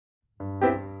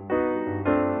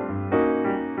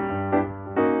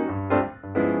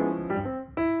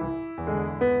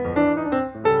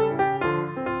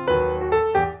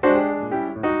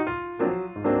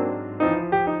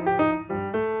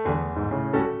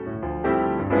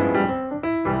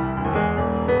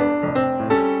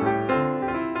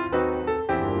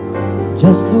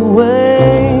just the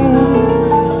way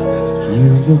you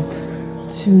look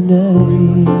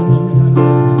tonight.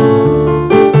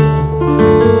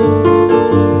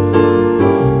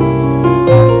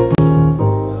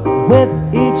 With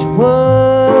each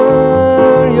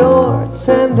word your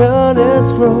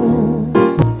tenderness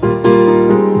grows,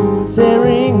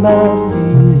 tearing my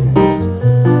fears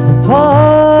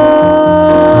apart.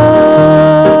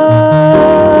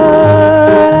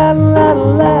 And that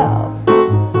laugh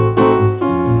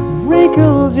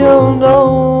wrinkles your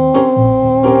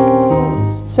nose,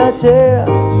 touches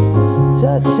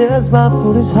my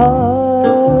foolish heart.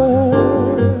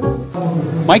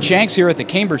 Mike Shanks here at the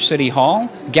Cambridge City Hall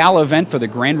Gala event for the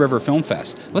Grand River Film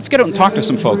Fest. Let's get out and talk to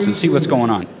some folks and see what's going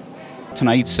on.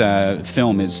 Tonight's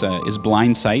film is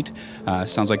Blindsight.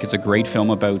 Sounds like it's a great film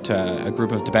about a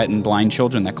group of Tibetan blind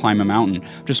children that climb a mountain.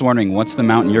 Just wondering, what's the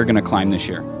mountain you're going to climb this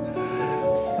year?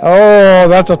 Oh,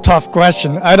 that's a tough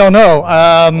question. I don't know.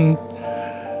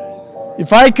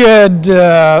 If I could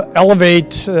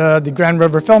elevate the Grand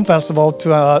River Film Festival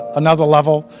to another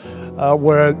level,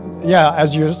 where, yeah,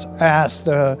 as you asked,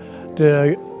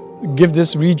 to give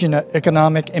this region an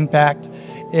economic impact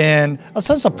and a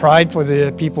sense of pride for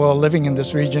the people living in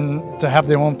this region to have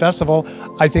their own festival,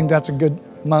 I think that's a good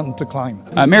mountain to climb.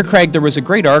 Mayor Craig, there was a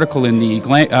great article in the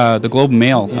Globe and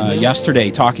Mail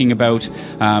yesterday talking about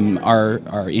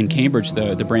in Cambridge,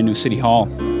 the brand new City Hall,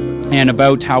 and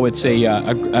about how it's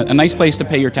a nice place to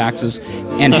pay your taxes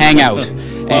and hang out.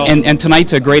 And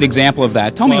tonight's a great example of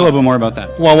that. Tell me a little bit more about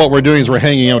that. Well, what we're doing is we're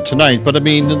hanging out tonight, but I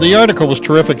mean, the article was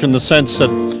terrific in the sense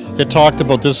that it talked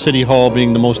about this City Hall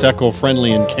being the most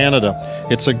eco-friendly in Canada.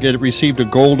 It received a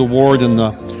gold award in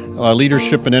the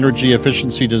Leadership and Energy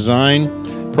Efficiency Design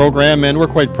program, and we're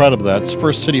quite proud of that. It's the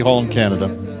first City Hall in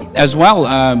Canada. As well,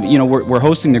 you know, we're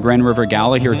hosting the Grand River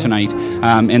Gala here tonight,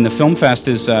 and the Film Fest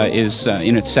is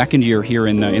in its second year here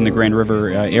in the Grand River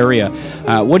area.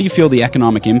 What do you feel the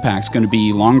economic impact is going to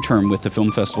be long term with the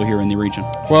film festival here in the region?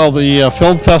 Well, the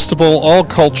film festival, all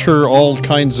culture, all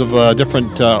kinds of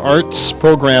different arts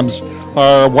programs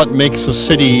are what makes the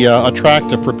city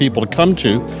attractive for people to come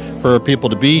to, for people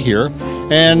to be here,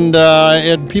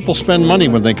 and people spend money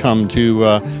when they come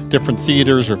to different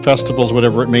theaters or festivals,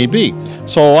 whatever it may be.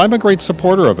 So I'm a great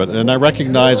supporter of it, and I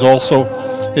recognize also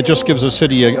it just gives the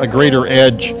city a greater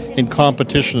edge in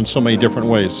competition in so many different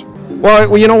ways.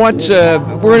 Well, you know what?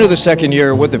 We're into the second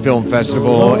year with the film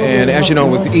festival, and as you know,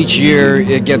 with each year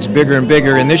it gets bigger and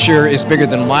bigger, and this year is bigger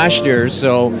than last year.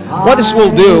 So what this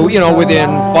will do, you know, within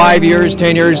 5 years,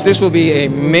 10 years, this will be a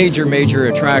major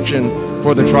attraction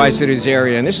for the Tri-Cities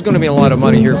area, and this is going to be a lot of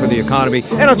money here for the economy.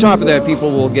 And on top of that, people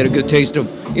will get a good taste of,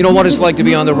 you know, what it's like to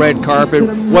be on the red carpet,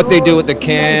 what they do at the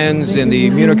Cannes and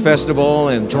the Munich Festival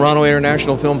and Toronto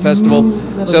International Film Festival.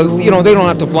 So, you know, they don't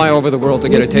have to fly over the world to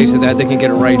get a taste of that. They can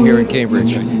get it right here in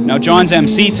Cambridge. Now, John's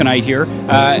MC tonight here.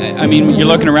 I mean, you're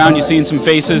looking around, you're seeing some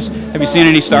faces. Have you seen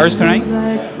any stars tonight?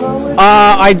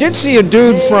 I did see a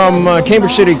dude from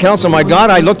Cambridge City Council. My God,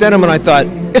 I looked at him and I thought,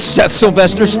 it's Seth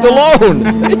Sylvester Stallone.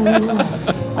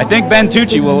 I think Ben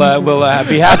Tucci will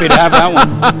be happy to have that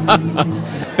one.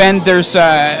 Ben,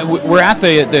 we're at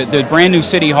the brand new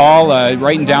City Hall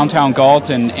right in downtown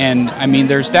Galt, and I mean,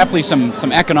 there's definitely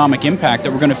some economic impact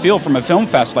that we're going to feel from a film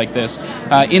fest like this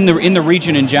in the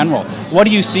region in general. What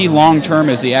do you see long term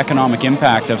as the economic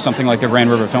impact of something like the Grand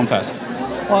River Film Fest?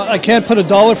 Well, I can't put a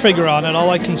dollar figure on it. All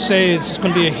I can say is it's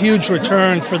going to be a huge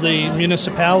return for the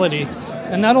municipality.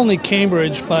 And not only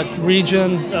Cambridge, but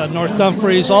region, North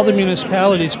Dumfries, all the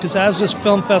municipalities, because as this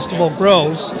film festival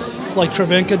grows, like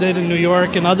Trebinka did in New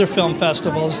York and other film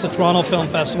festivals, the Toronto Film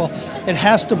Festival, it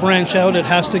has to branch out, it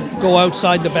has to go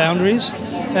outside the boundaries,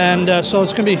 and so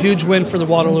it's going to be a huge win for the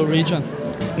Waterloo region.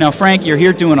 Now, Frank, you're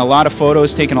here doing a lot of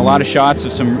photos, taking a lot of shots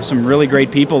of some really great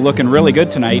people, looking really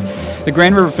good tonight. The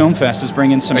Grand River Film Fest is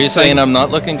bringing some... Are you saying I'm not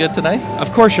looking good tonight?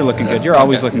 Of course you're looking good. You're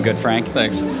always looking good, Frank.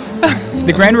 Thanks.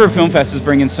 The Grand River Film Fest is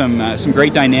bringing some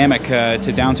great dynamic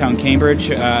to downtown Cambridge,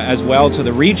 as well to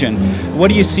the region. What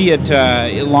do you see it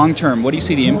long term? What do you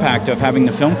see the impact of having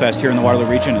the Film Fest here in the Waterloo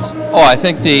region is? Oh, I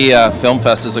think the Film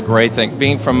Fest is a great thing.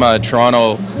 Being from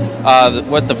Toronto,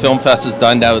 what the Film Fest has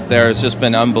done out there has just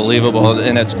been unbelievable,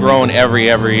 and it's grown every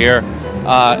year.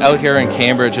 Out here in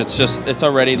Cambridge, it's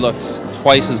already looks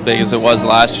twice as big as it was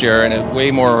last year, and it's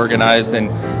way more organized, and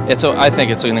I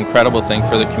think it's an incredible thing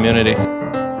for the community.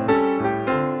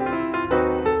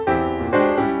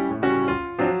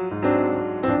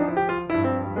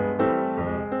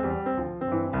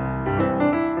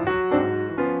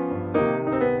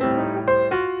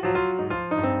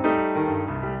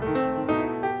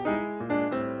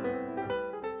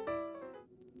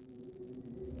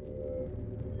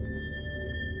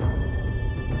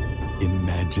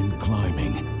 Imagine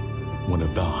climbing one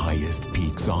of the highest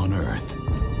peaks on Earth.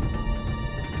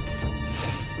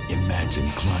 Imagine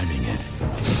climbing it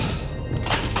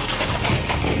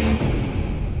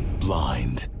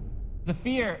blind. The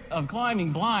fear of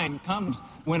climbing blind comes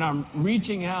when I'm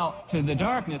reaching out to the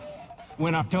darkness,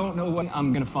 when I don't know what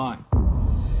I'm gonna find.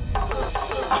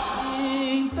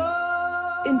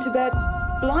 In Tibet,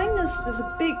 blindness is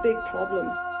a big, big problem.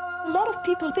 A lot of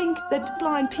people think that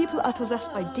blind people are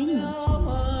possessed by demons.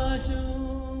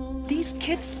 These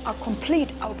kids are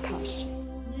complete outcasts.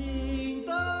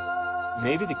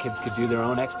 Maybe the kids could do their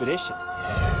own expedition.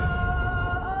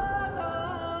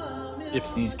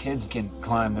 If these kids can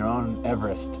climb their own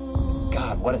Everest,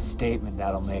 God, what a statement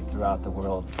that'll make throughout the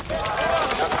world.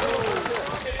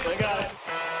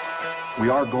 We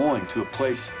are going to a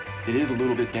place that is a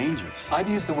little bit dangerous. I'd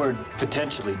use the word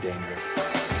potentially dangerous.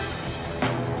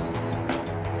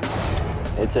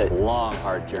 It's a long,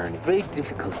 hard journey. Very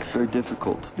difficult. It's very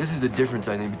difficult. This is the difference,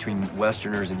 I think, between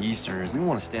Westerners and Easterners. We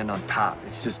want to stand on top.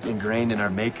 It's just ingrained in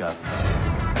our makeup.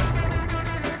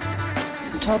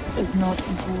 Top is not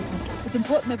important. It's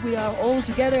important that we are all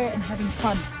together and having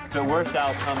fun. The worst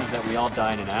outcome is that we all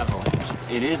die in an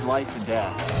avalanche. It is life and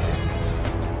death.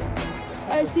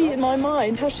 I see in my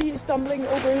mind how she is stumbling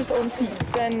over his own feet.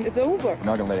 Then it's over. We're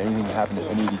not going to let anything happen to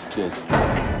any of these kids.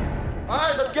 All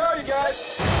right, let's go, you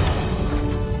guys.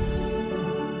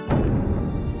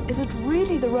 Is it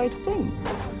really the right thing?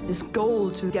 This goal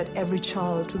to get every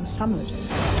child to the summit.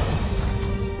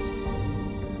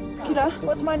 Kira,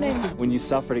 what's my name? When you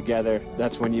suffer together,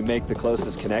 that's when you make the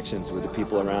closest connections with the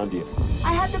people around you.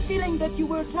 I had the feeling that you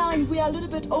were telling we are a little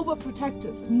bit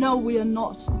overprotective. No, we are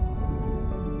not.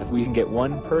 If we can get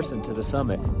one person to the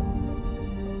summit,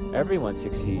 everyone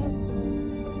succeeds.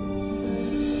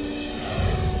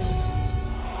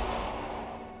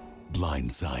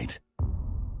 Blindsight.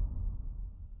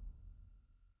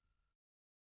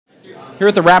 Here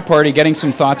at the wrap party, getting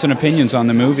some thoughts and opinions on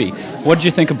the movie. What did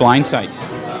you think of Blindsight?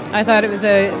 I thought it was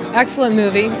an excellent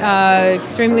movie,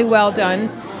 extremely well done.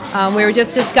 We were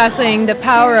just discussing the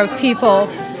power of people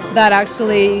that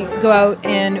actually go out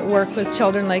and work with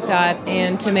children like that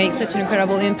and to make such an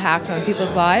incredible impact on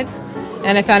people's lives.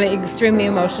 And I found it extremely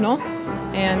emotional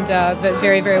and but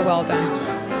very, very well done.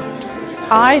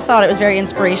 I thought it was very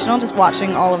inspirational, just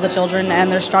watching all of the children and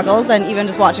their struggles, and even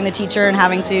just watching the teacher and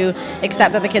having to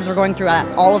accept that the kids were going through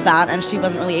all of that and she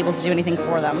wasn't really able to do anything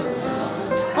for them.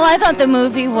 Well, I thought the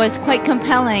movie was quite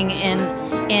compelling in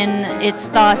its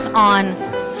thoughts on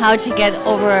how to get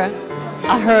over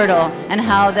a hurdle and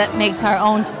how that makes our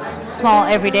own small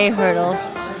everyday hurdles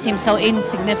seem so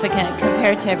insignificant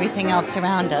compared to everything else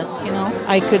around us, you know?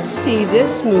 I could see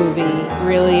this movie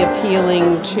really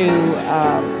appealing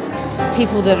to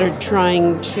people that are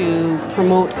trying to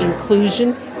promote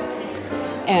inclusion,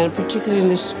 and particularly in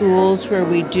the schools where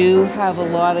we do have a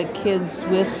lot of kids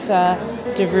with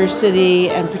diversity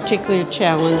and particular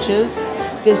challenges.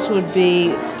 This would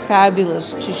be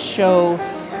fabulous to show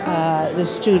the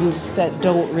students that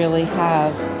don't really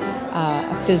have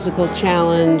a physical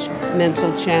challenge,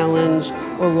 mental challenge,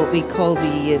 or what we call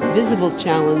the invisible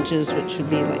challenges, which would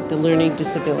be like the learning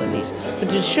disabilities, but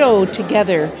to show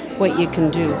together what you can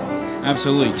do.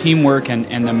 Absolutely. Teamwork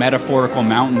and the metaphorical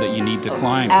mountain that you need to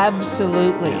climb.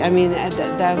 Absolutely. I mean,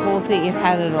 that whole thing, it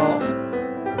had it all.